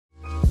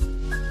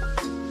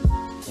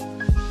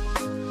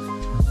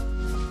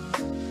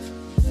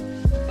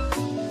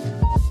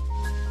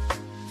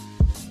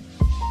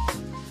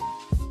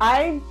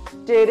I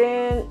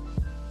didn't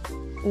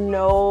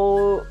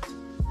know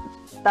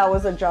that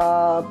was a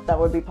job that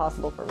would be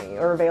possible for me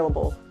or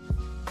available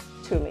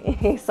to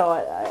me. So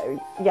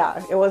yeah,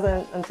 it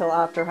wasn't until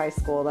after high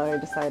school that I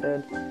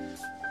decided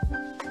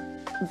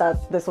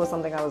that this was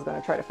something I was going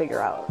to try to figure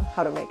out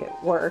how to make it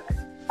work.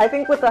 I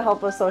think with the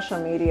help of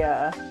social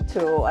media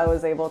too, I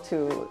was able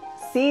to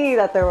see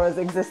that there was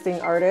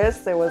existing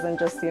artists. It wasn't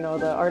just,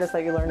 the artists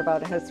that you learned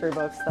about in history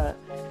books that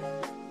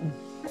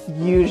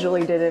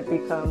usually didn't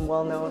become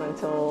well known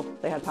until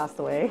they had passed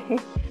away.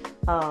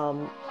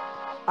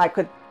 I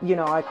could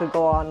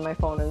go on my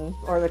phone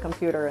or the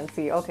computer and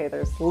see, okay,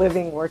 there's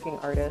living, working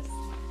artists,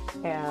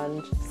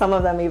 and some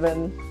of them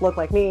even look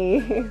like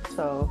me.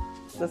 So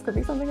this could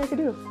be something I could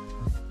do.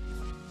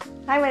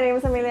 Hi, my name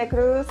is Emilia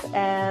Cruz,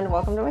 and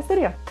welcome to my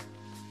studio.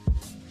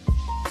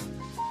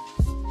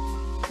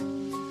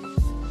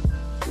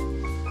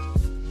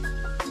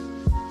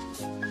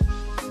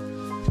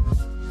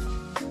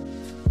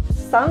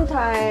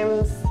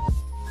 Sometimes,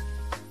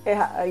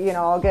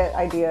 I'll get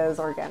ideas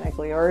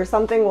organically, or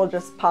something will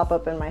just pop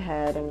up in my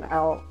head, and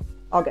I'll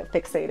get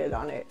fixated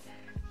on it.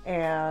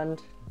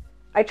 And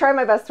I try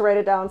my best to write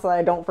it down so that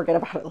I don't forget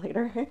about it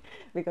later,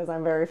 because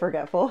I'm very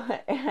forgetful.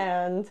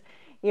 And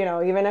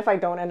even if I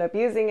don't end up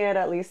using it,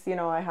 at least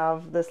I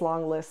have this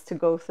long list to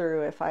go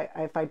through if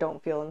I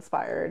don't feel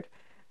inspired,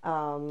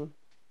 or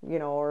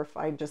if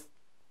I just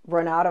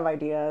run out of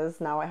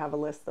ideas. Now I have a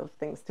list of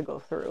things to go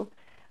through.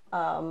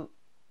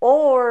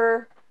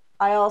 Or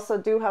I also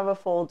do have a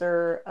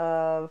folder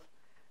of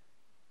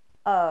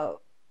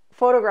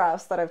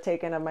photographs that I've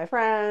taken of my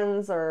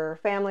friends or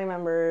family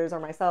members or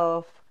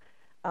myself,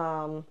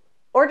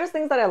 or just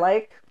things that I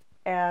like,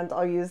 and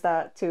I'll use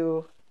that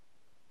to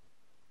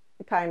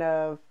kind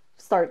of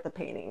start the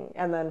painting.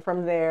 And then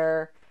from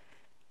there,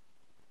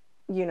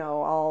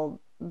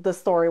 the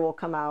story will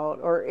come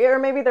out, or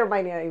maybe there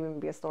might not even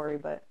be a story,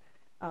 but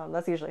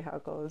that's usually how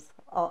it goes.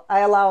 I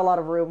allow a lot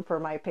of room for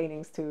my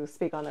paintings to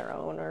speak on their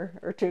own,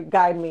 or to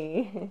guide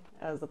me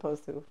as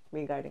opposed to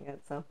me guiding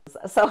it. So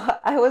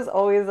I was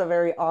always a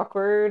very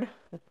awkward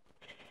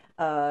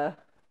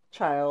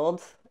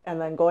child. And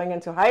then going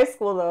into high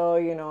school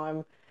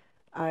though,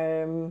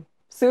 I'm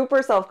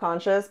super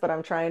self-conscious, but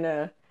I'm trying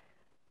to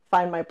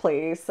find my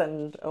place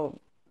and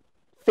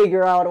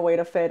figure out a way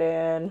to fit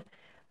in.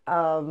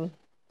 So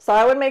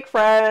I would make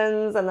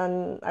friends, and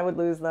then I would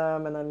lose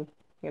them, and then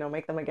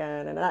make them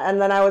again,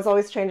 and then I was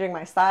always changing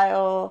my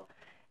style,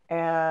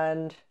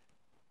 and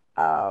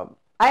I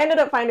ended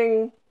up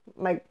finding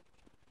my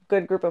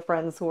good group of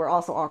friends who were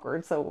also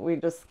awkward, so we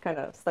just kind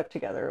of stuck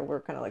together.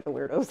 We're kind of like the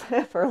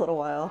weirdos for a little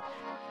while.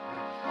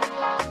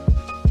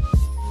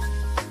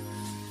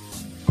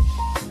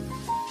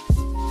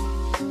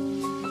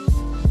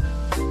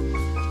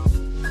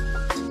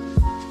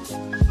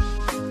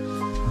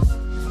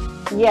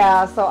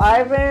 Yeah, so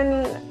I've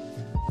been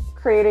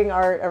creating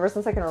art ever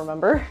since I can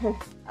remember.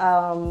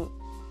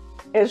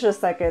 It's just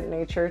second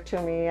nature to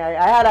me. I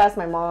had asked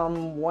my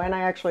mom when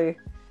I actually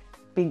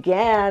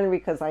began,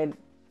 because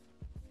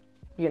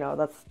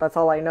that's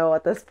all I know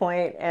at this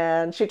point.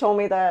 And she told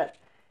me that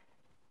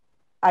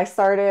I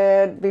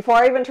started before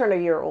I even turned a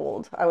year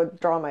old. I would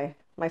draw my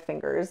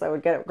fingers. I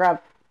would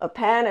grab a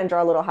pen and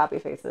draw little happy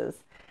faces.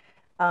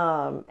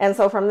 And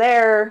so from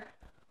there,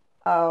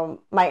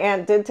 my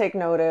aunt did take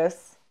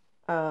noticed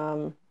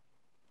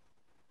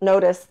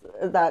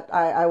that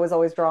I was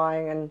always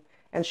drawing,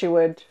 and she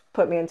would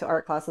put me into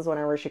art classes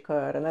whenever she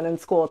could. And then in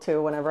school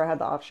too, whenever I had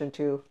the option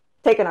to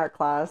take an art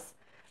class,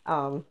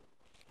 I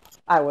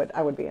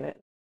would be in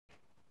it.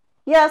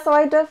 Yeah, so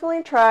I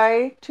definitely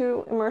try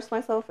to immerse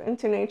myself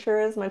into nature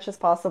as much as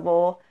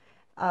possible.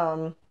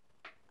 I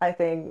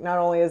think not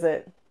only is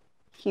it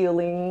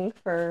healing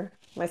for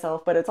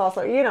myself, but it's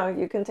also,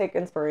 you can take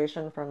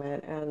inspiration from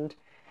it. And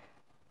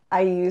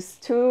I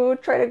used to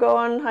try to go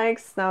on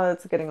hikes. Now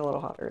it's getting a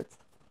little hotter.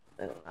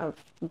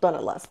 I've done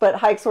it less, but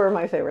hikes were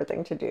my favorite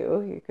thing to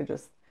do. You could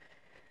just,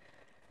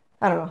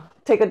 I don't know,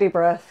 take a deep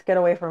breath, get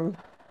away from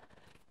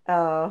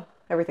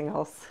everything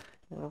else,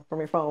 from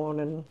your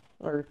phone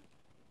or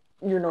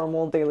your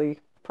normal daily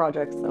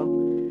projects.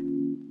 So.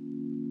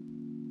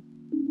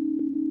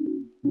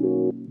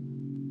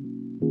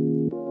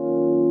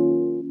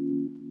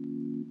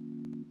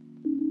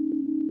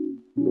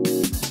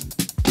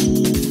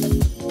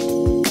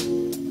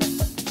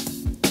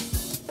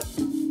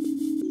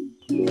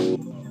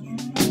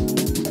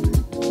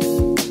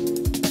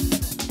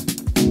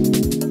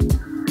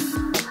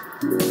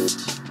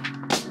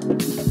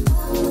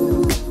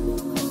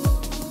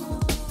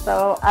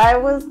 So I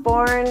was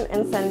born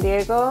in San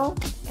Diego,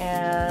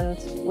 and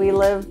we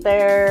lived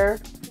there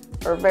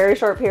for a very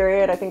short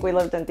period. I think we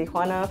lived in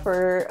Tijuana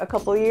for a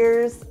couple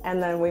years,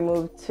 and then we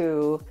moved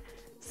to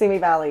Simi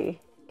Valley,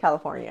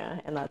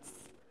 California, and that's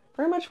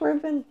pretty much where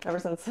I've been ever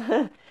since.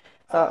 So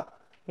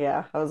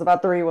yeah, I was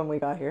about 3 when we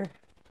got here.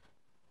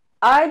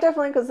 I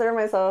definitely consider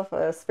myself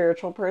a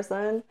spiritual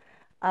person.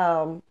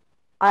 I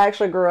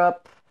actually grew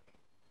up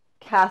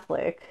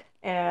Catholic,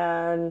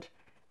 and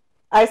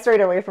I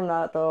strayed away from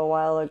that though a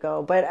while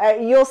ago,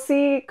 but you'll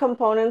see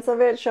components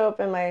of it show up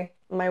in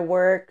my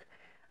work.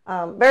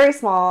 Very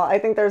small. I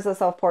think there's a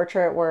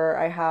self-portrait where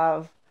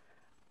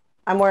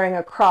I'm wearing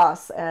a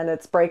cross and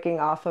it's breaking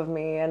off of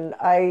me, and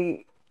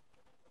I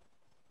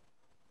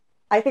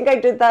think I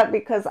did that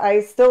because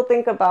I still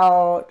think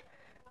about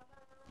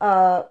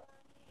uh,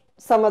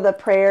 some of the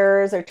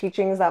prayers or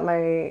teachings that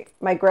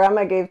my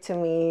grandma gave to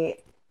me.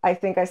 I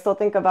think I still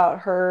think about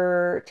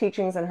her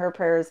teachings and her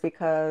prayers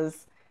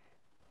because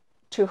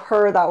to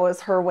her that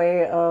was her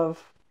way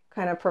of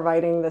kind of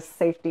providing this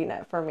safety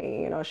net for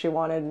me. You know, she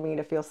wanted me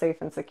to feel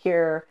safe and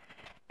secure.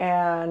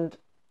 And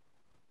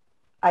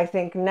I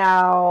think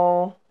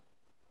now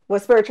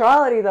with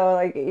spirituality though,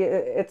 like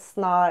it's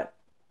not,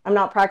 I'm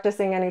not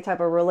practicing any type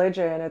of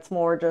religion. It's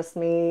more just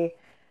me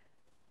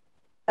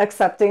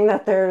accepting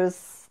that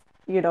there's,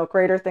 you know,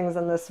 greater things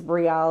in this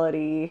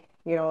reality.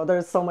 You know,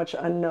 there's so much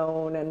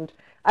unknown, and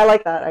I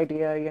like that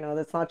idea. You know,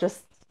 it's not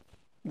just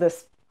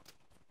this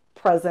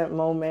present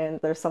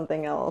moment. There's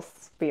something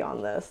else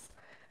beyond this.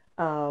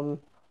 Um,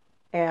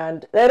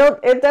 and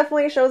it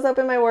definitely shows up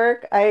in my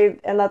work.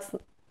 And that's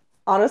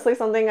honestly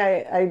something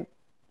I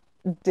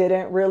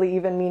didn't really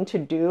even mean to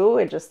do.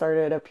 It just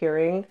started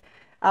appearing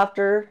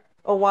after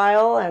a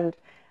while, and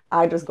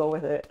I just go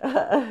with it.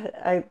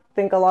 I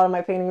think a lot of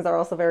my paintings are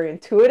also very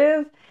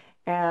intuitive,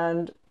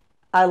 and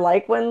I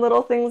like when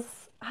little things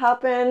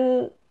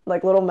happen,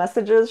 like little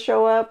messages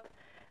show up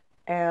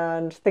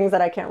and things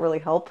that I can't really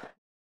help.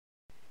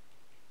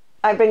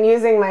 I've been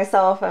using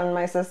myself and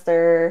my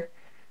sister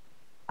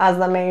as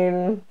the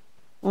main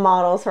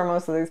models for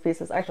most of these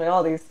pieces. Actually,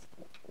 all these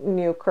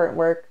new current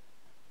work,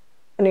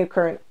 new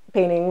current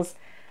paintings.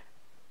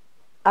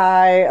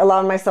 I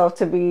allowed myself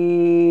to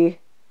be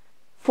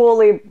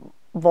fully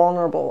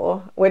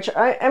vulnerable, which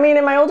I mean,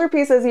 in my older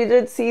pieces, you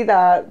did see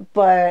that,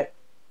 but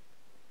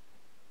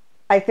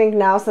I think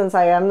now since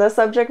I am the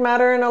subject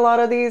matter in a lot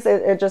of these,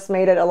 it just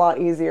made it a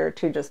lot easier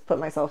to just put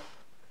myself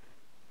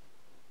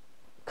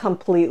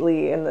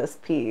completely in this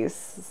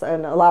piece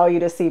and allow you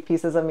to see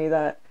pieces of me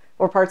that,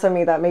 or parts of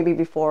me that maybe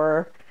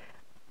before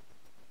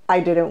I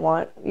didn't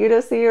want you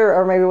to see,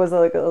 or maybe was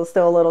like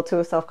still a little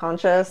too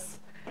self-conscious.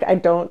 I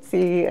don't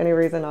see any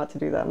reason not to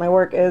do that. My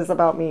work is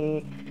about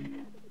me.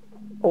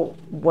 Oh,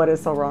 what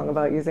is so wrong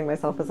about using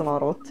myself as a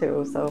model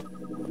too? So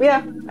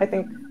yeah, I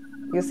think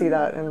you see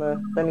that in the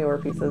newer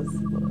pieces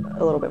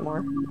a little bit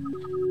more.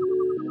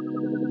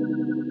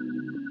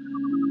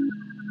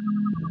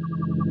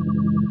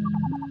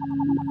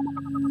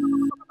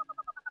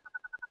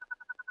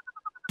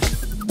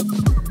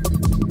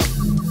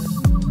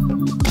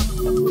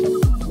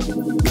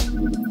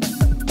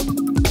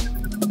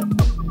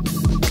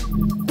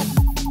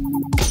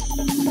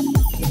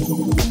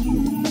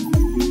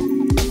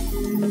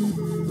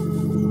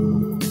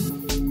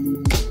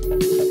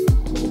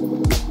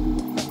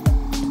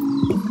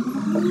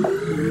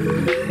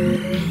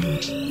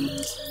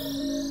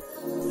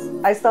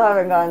 I still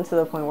haven't gotten to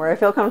the point where I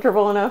feel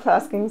comfortable enough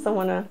asking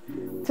someone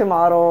to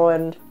model,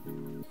 and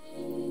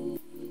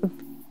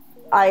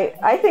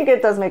I think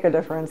it does make a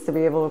difference to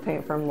be able to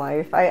paint from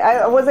life.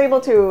 I was able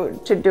to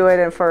do it,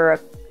 and for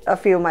a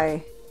few of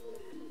my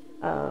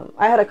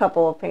I had a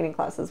couple of painting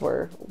classes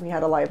where we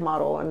had a live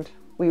model and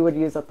we would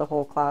use up the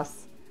whole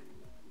class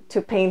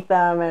to paint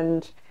them,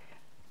 and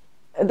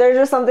there's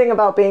just something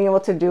about being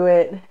able to do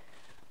it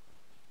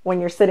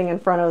when you're sitting in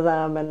front of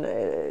them,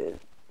 and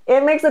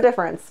it makes a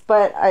difference.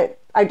 But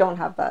I don't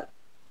have that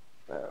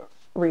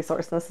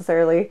resource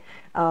necessarily,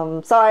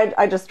 so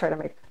I just try to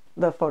make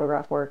the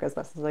photograph work as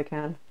best as I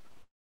can.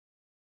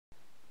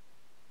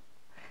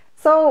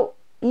 So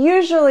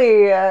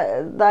usually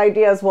the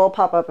ideas will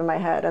pop up in my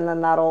head, and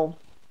then that'll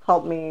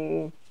help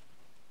me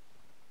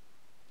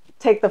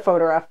take the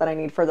photograph that I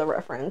need for the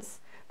reference.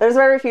 There's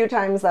very few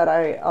times that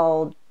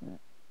I'll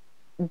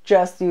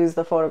just use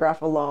the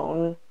photograph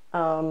alone.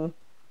 And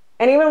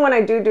even when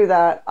I do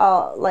that,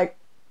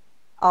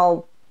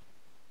 I'll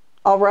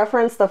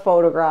reference the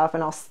photograph,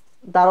 and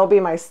that'll be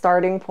my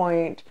starting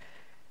point.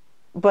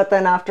 But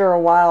then after a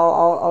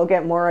while, I'll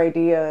get more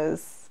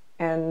ideas,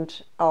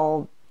 and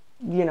I'll,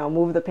 you know,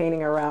 move the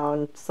painting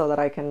around so that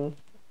I can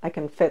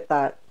fit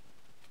that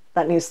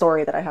new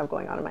story that I have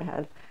going on in my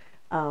head.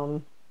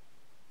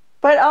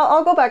 But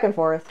I'll go back and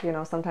forth. You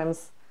know,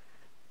 sometimes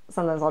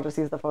I'll just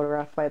use the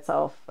photograph by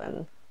itself,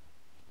 and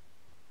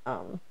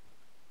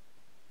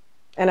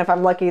if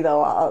I'm lucky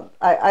though,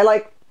 I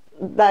like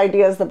the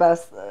ideas the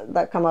best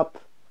that come up.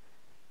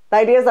 The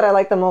ideas that I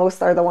like the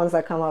most are the ones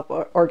that come up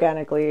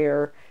organically,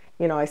 or,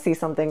 you know, I see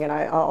something and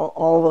I'll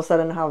all of a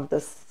sudden have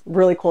this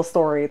really cool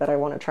story that I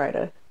want to try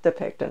to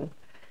depict, and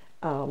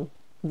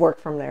work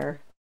from there.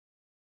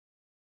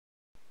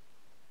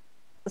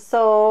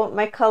 So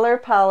my color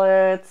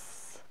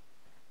palettes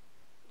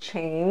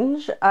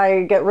change.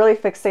 I get really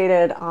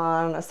fixated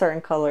on a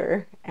certain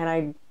color, and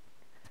I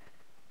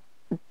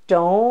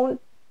don't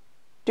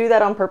do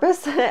that on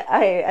purpose.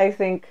 I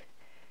think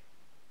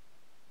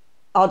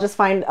I'll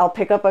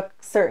pick up a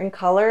certain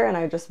color and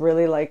I just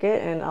really like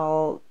it, and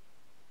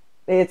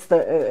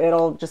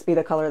it'll just be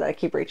the color that I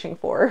keep reaching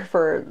for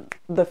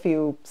the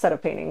few set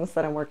of paintings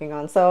that I'm working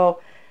on.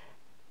 So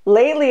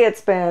lately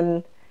it's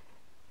been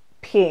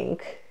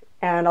pink,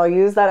 and I'll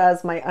use that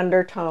as my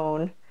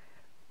undertone.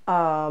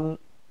 And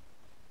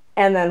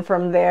then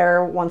from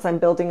there, once I'm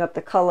building up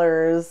the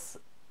colors,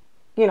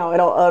 you know,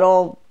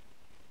 it'll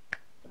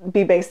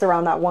be based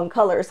around that one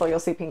color. So you'll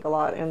see pink a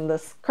lot in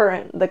the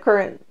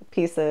current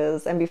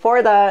pieces. And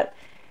before that,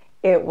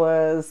 it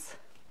was,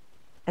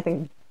 I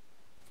think,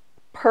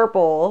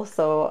 purple.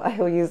 So I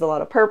will use a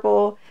lot of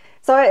purple.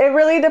 So it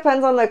really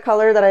depends on the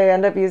color that I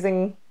end up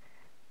using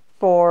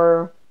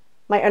for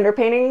my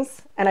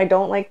underpaintings. And I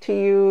don't like to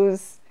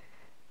use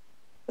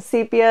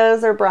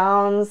sepias or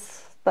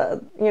browns,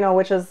 you know,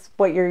 which is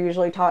what you're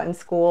usually taught in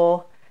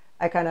school.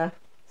 I kind of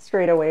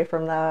strayed away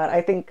from that.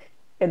 I think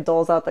it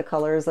dulls out the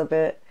colors a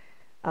bit.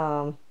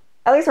 At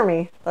least for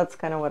me, that's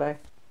kind of what I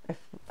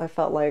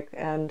felt like.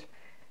 And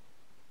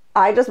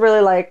I just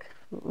really like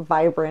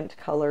vibrant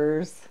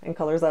colors and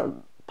colors that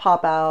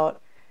pop out,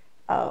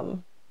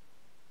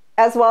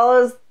 as well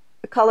as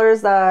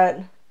colors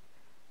that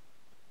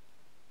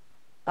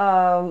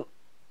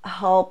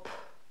help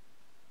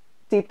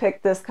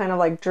depict this kind of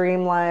like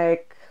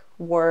dreamlike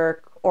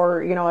work,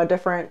 or, you know, a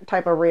different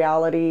type of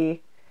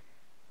reality,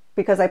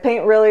 because I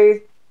paint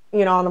really,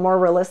 you know, on the more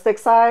realistic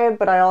side,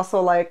 but I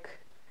also like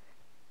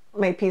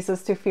my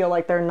pieces to feel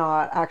like they're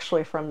not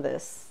actually from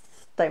this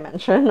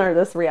dimension or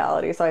this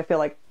reality. So I feel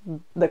like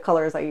the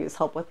colors I use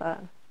help with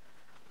that.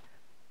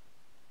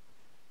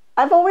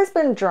 I've always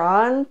been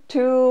drawn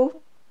to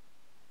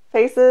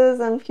faces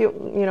and,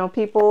 you know,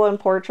 people and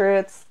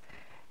portraits,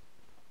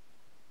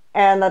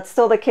 and that's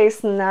still the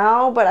case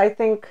now, but I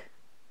think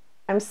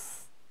I'm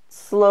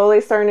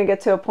slowly starting to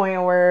get to a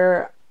point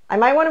where I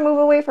might want to move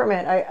away from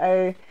it.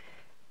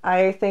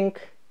 I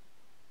think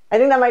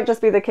that might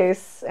just be the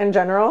case in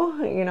general.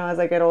 You know, as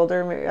I get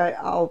older, maybe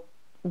I'll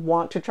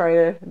want to try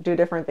to do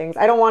different things.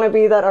 I don't want to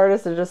be that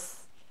artist that just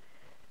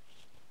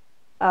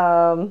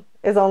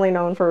is only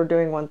known for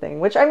doing one thing,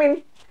 which, I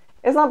mean,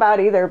 it's not bad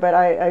either, but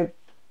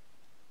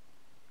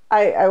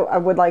I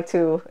would like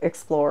to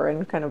explore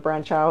and kind of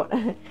branch out.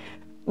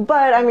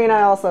 But I mean,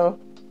 I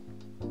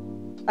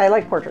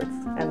like portraits,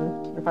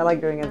 and if I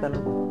like doing it, then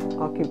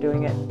I'll keep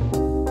doing it.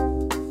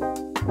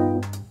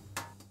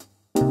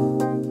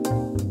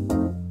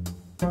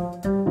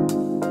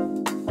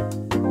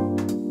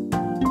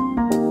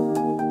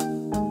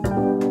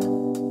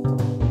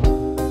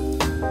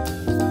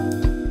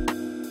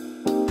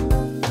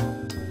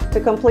 To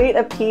complete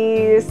a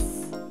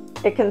piece,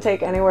 it can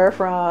take anywhere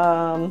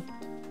from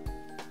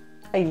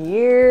a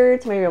year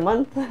to maybe a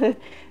month.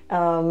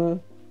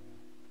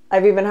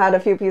 I've even had a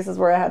few pieces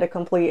where I had to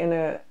complete in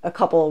a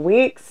couple of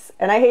weeks,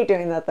 and I hate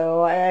doing that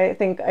though. I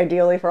think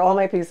ideally for all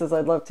my pieces,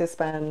 I'd love to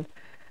spend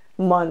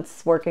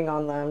months working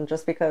on them,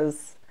 just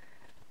because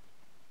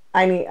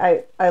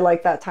I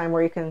like that time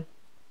where you can,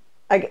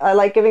 I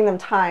like giving them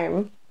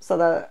time so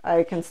that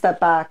I can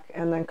step back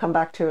and then come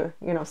back to,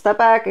 you know, step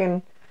back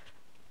and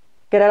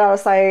get it out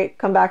of sight,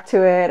 come back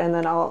to it, and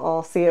then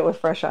I'll see it with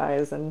fresh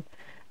eyes. And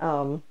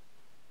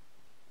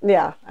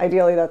yeah,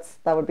 ideally that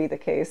would be the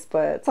case,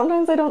 but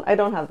sometimes I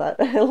don't have that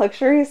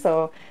luxury,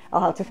 so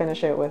I'll have to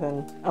finish it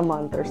within a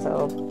month or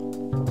so.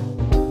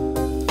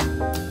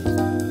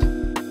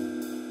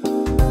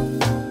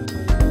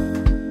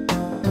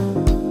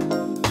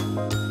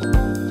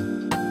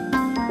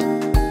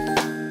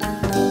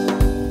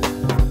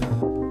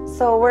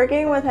 So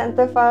working with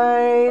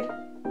Gentefied,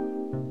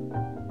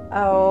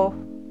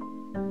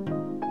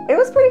 it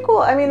was pretty cool.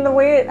 I mean, the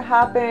way it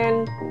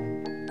happened,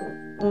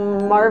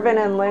 Marvin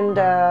and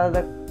Linda,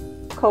 the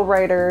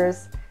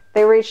co-writers,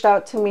 they reached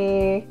out to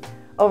me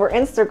over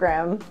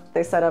Instagram.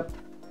 They set up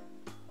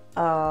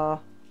a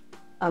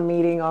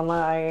meeting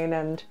online,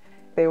 and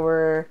they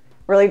were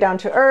really down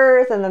to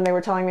earth, and then they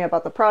were telling me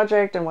about the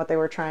project and what they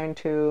were trying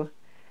to,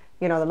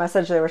 you know, the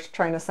message they were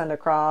trying to send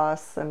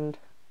across. And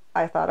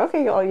I thought,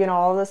 okay, you know,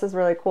 all this is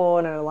really cool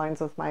and it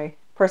aligns with my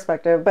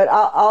perspective. But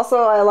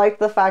also I liked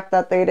the fact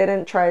that they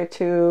didn't try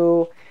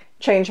to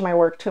change my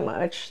work too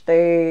much.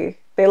 They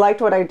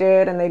liked what I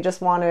did, and they just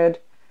wanted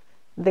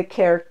the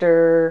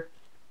character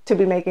to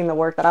be making the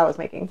work that I was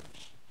making,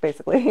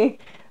 basically.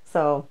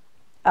 So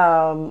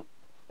it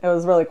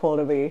was really cool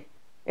to be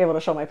able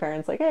to show my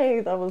parents, like,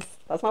 hey,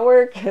 that's my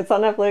work. It's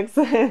on Netflix.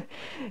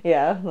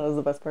 Yeah, that was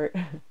the best part.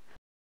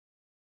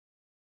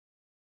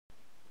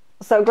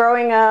 So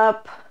growing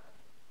up,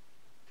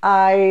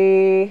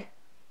 I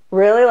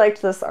really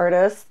liked this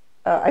artist.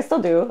 I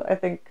still do. I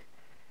think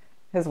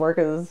his work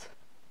is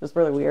just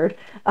really weird.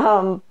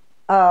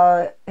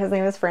 His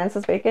name is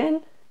Francis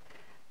Bacon.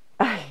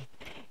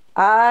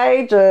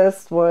 I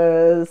just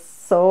was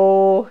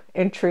so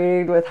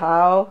intrigued with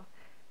how,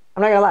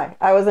 I'm not gonna lie,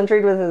 I was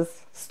intrigued with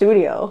his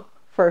studio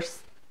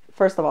first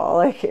of all.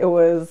 Like, it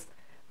was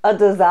a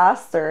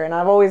disaster, and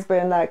I've always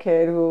been that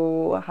kid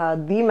who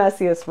had the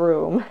messiest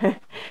room.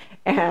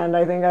 And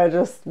I think I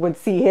just would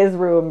see his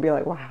room and be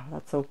like, wow,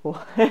 that's so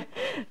cool.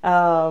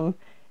 And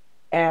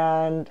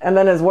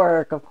then his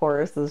work, of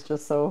course, is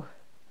just so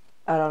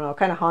I don't know,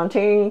 kind of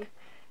haunting.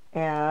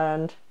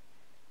 And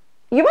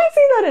you might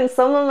see that in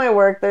some of my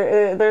work.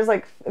 There's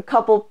like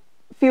a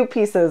few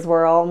pieces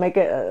where I'll make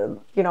it,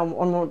 you know,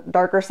 on the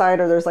darker side,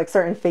 or there's like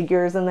certain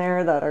figures in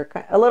there that are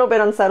a little bit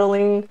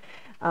unsettling.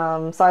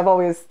 So I've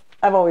always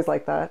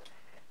liked that.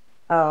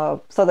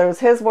 So there was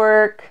his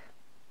work,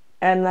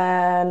 and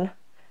then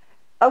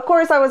of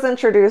course I was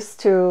introduced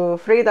to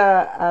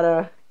Frida at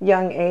a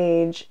young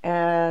age,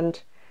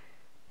 and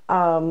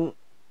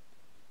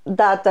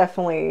that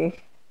definitely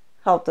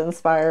helped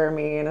inspire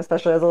me. And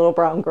especially as a little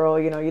brown girl,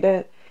 you know, you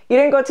didn't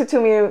go to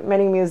too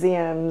many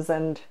museums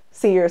and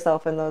see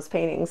yourself in those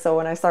paintings. So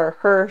when I saw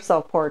her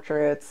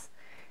self-portraits,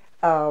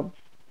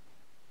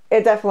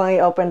 it definitely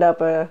opened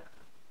up a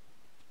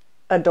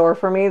door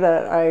for me,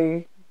 that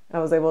I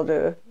was able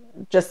to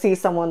just see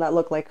someone that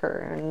looked like her,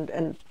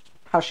 and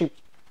how she,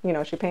 you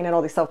know, she painted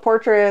all these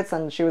self-portraits,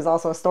 and she was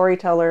also a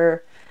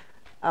storyteller.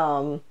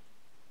 So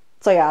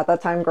yeah, at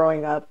that time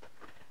growing up,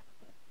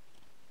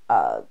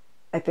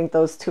 I think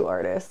those two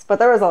artists, but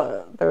there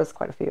was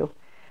quite a few.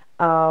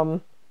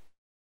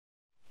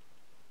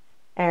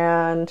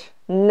 And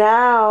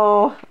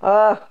now,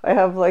 I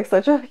have like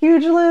such a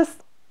huge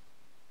list.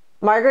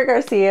 Margaret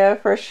Garcia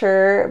for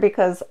sure,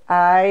 because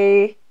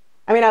I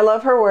mean, I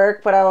love her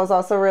work, but I was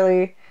also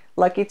really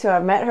lucky to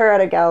have met her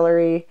at a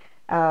gallery,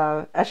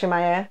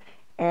 Ashimaya,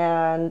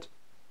 and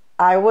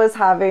I was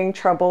having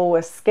trouble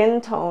with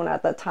skin tone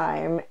at the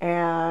time,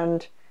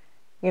 and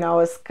you know, I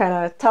was kind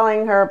of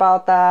telling her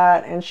about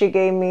that, and she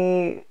gave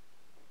me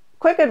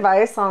quick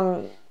advice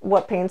on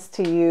what paints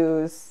to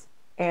use,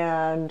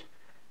 and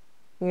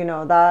you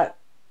know, that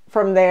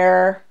from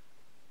there,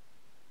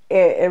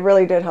 it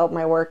really did help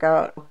my work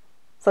out.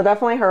 So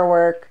definitely her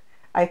work.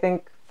 I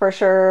think for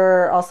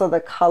sure also the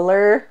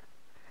color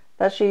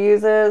that she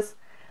uses.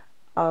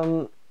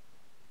 I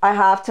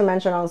have to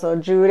mention also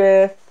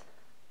Judith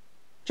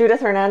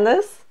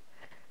Hernandez.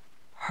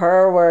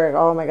 Her work,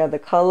 oh my God, the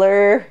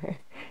color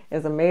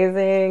is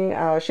amazing.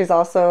 She's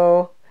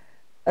also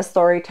a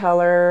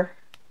storyteller.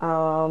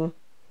 There's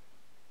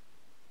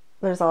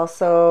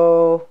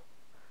also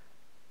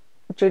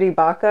Judy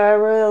Baca. I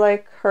really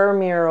like her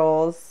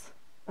murals.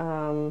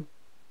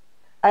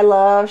 I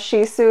love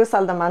Shisu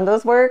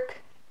Saldamando's work,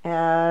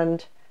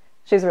 and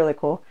she's really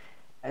cool.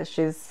 I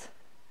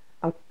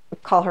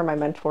call her my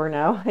mentor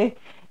now.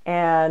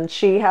 And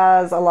she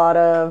has a lot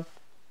of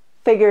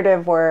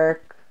figurative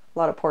work, a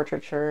lot of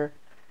portraiture.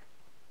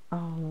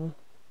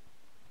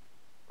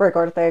 Rick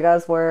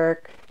Ortega's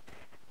work,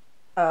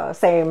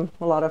 same,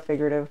 a lot of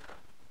figurative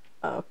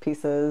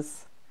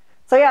pieces.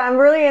 So yeah, I'm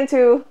really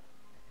into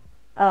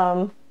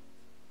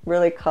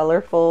really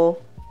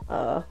colorful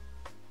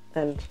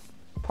and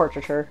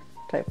portraiture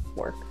type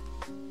work.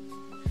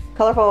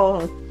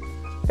 Colorful and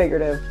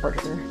figurative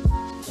portraiture.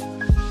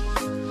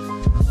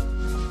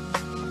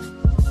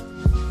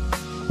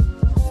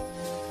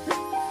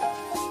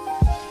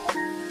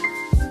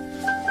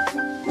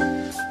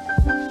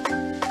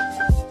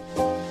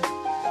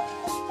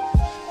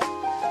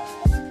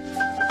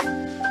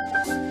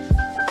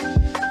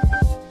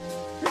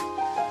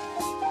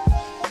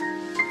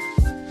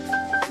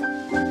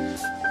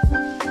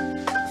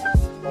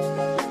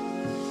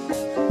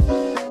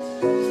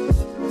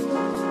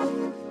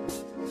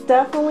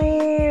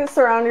 Definitely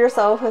surround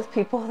yourself with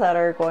people that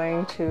are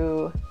going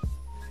to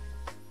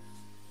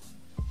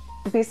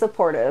be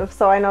supportive.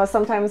 So I know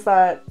sometimes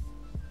that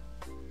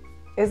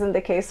isn't the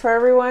case for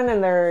everyone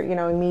in their, you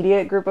know,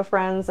 immediate group of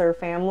friends or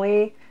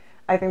family.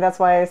 I think that's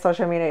why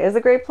social media is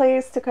a great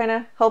place to kind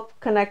of help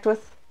connect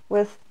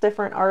with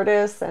different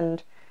artists.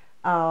 And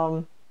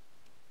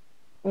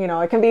you know,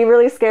 it can be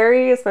really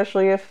scary,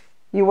 especially if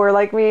you were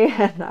like me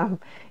and I'm,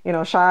 you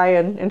know, shy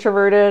and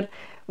introverted.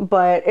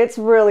 But it's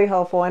really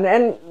helpful, and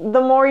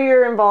the more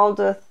you're involved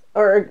with,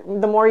 or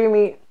the more you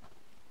meet,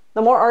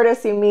 the more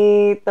artists you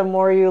meet, the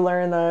more you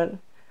learn that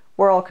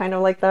we're all kind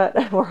of like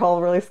that. We're all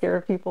really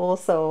scared of people.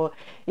 So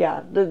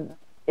yeah,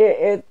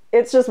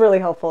 it's just really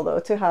helpful though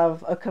to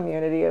have a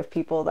community of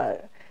people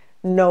that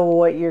know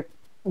what you're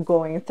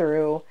going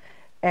through.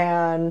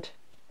 And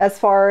as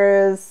far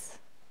as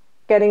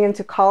getting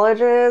into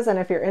colleges, and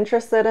if you're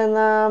interested in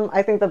them,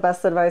 I think the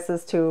best advice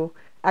is to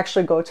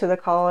actually go to the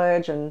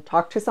college and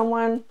talk to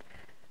someone.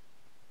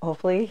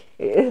 Hopefully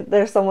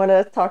there's someone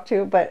to talk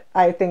to, but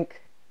I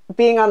think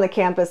being on the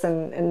campus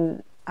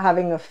and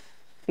having a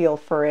feel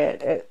for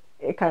it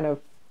kind of,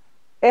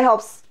 it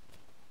helps,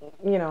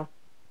 you know,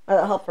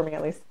 it helped for me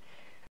at least.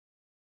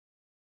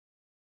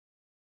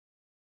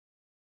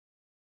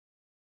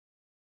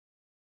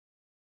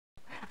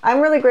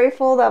 I'm really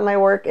grateful that my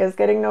work is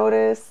getting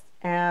noticed,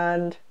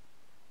 and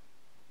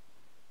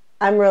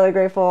I'm really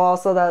grateful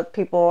also that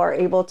people are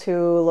able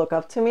to look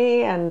up to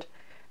me and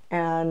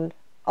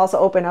also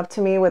open up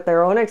to me with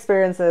their own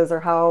experiences,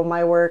 or how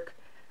my work,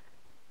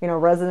 you know,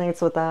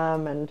 resonates with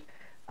them, and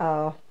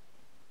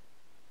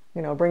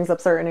you know, brings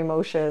up certain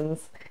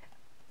emotions.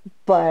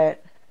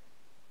 But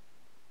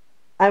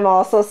I'm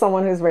also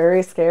someone who's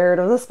very scared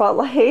of the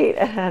spotlight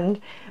and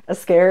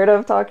scared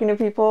of talking to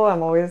people.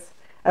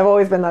 I've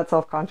always been that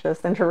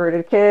self-conscious,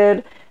 introverted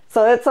kid.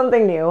 So it's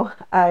something new.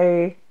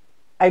 I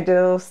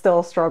do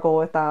still struggle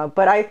with that,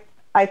 but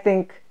I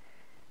think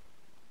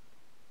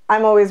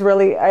I'm always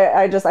really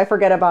I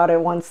forget about it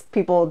once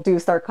people do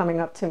start coming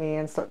up to me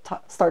and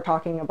start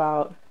talking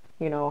about,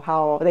 you know,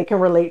 how they can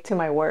relate to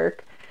my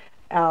work.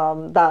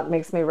 That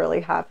makes me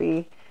really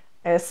happy,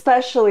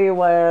 especially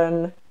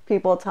when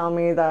people tell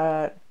me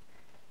that,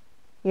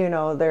 you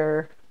know,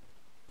 their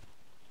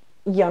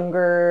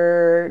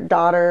younger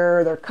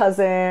daughter, their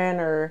cousin,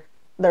 or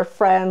their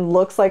friend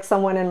looks like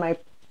someone in my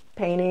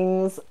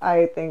paintings.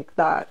 I think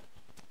that,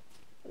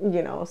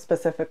 you know,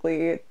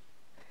 specifically,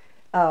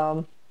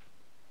 you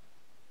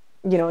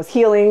know, is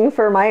healing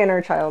for my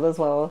inner child as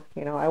well.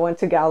 You know, I went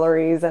to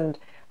galleries and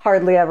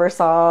hardly ever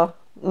saw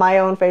my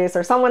own face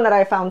or someone that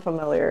I found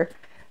familiar.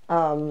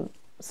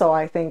 So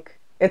I think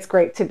it's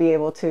great to be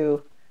able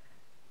to,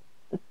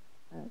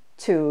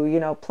 you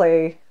know,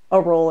 play a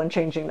role in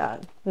changing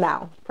that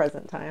now,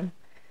 present time.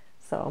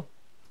 So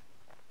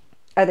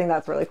I think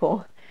that's really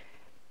cool.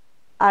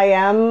 I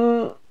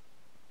am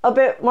a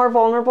bit more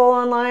vulnerable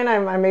online.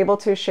 I'm able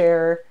to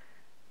share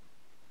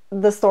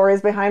the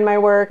stories behind my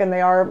work, and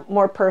they are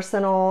more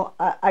personal.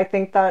 I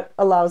think that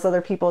allows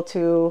other people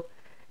to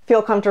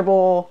feel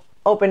comfortable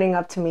opening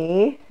up to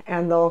me,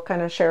 and they'll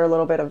kind of share a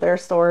little bit of their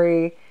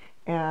story.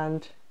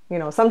 And, you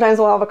know, sometimes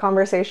we'll have a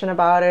conversation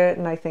about it.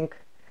 And I think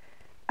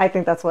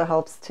that's what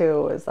helps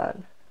too, is that,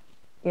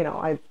 you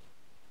know,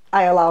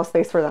 I allow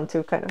space for them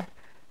to kind of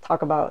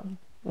talk about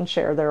and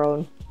share their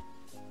own,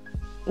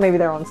 maybe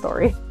their own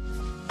story.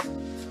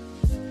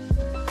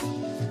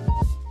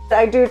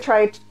 I do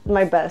try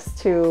my best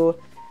to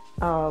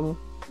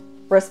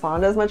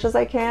respond as much as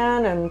I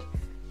can, and,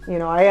 you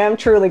know, I am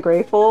truly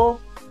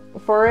grateful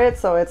for it.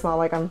 So it's not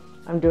like I'm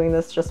doing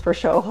this just for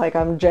show. Like,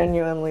 I'm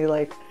genuinely,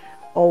 like,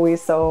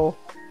 always so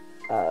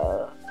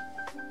I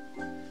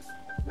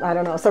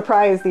don't know,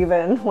 surprised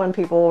even when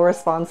people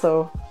respond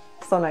so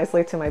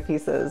nicely to my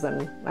pieces,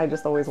 and I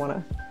just always want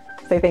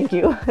to say thank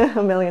you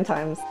a million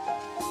times.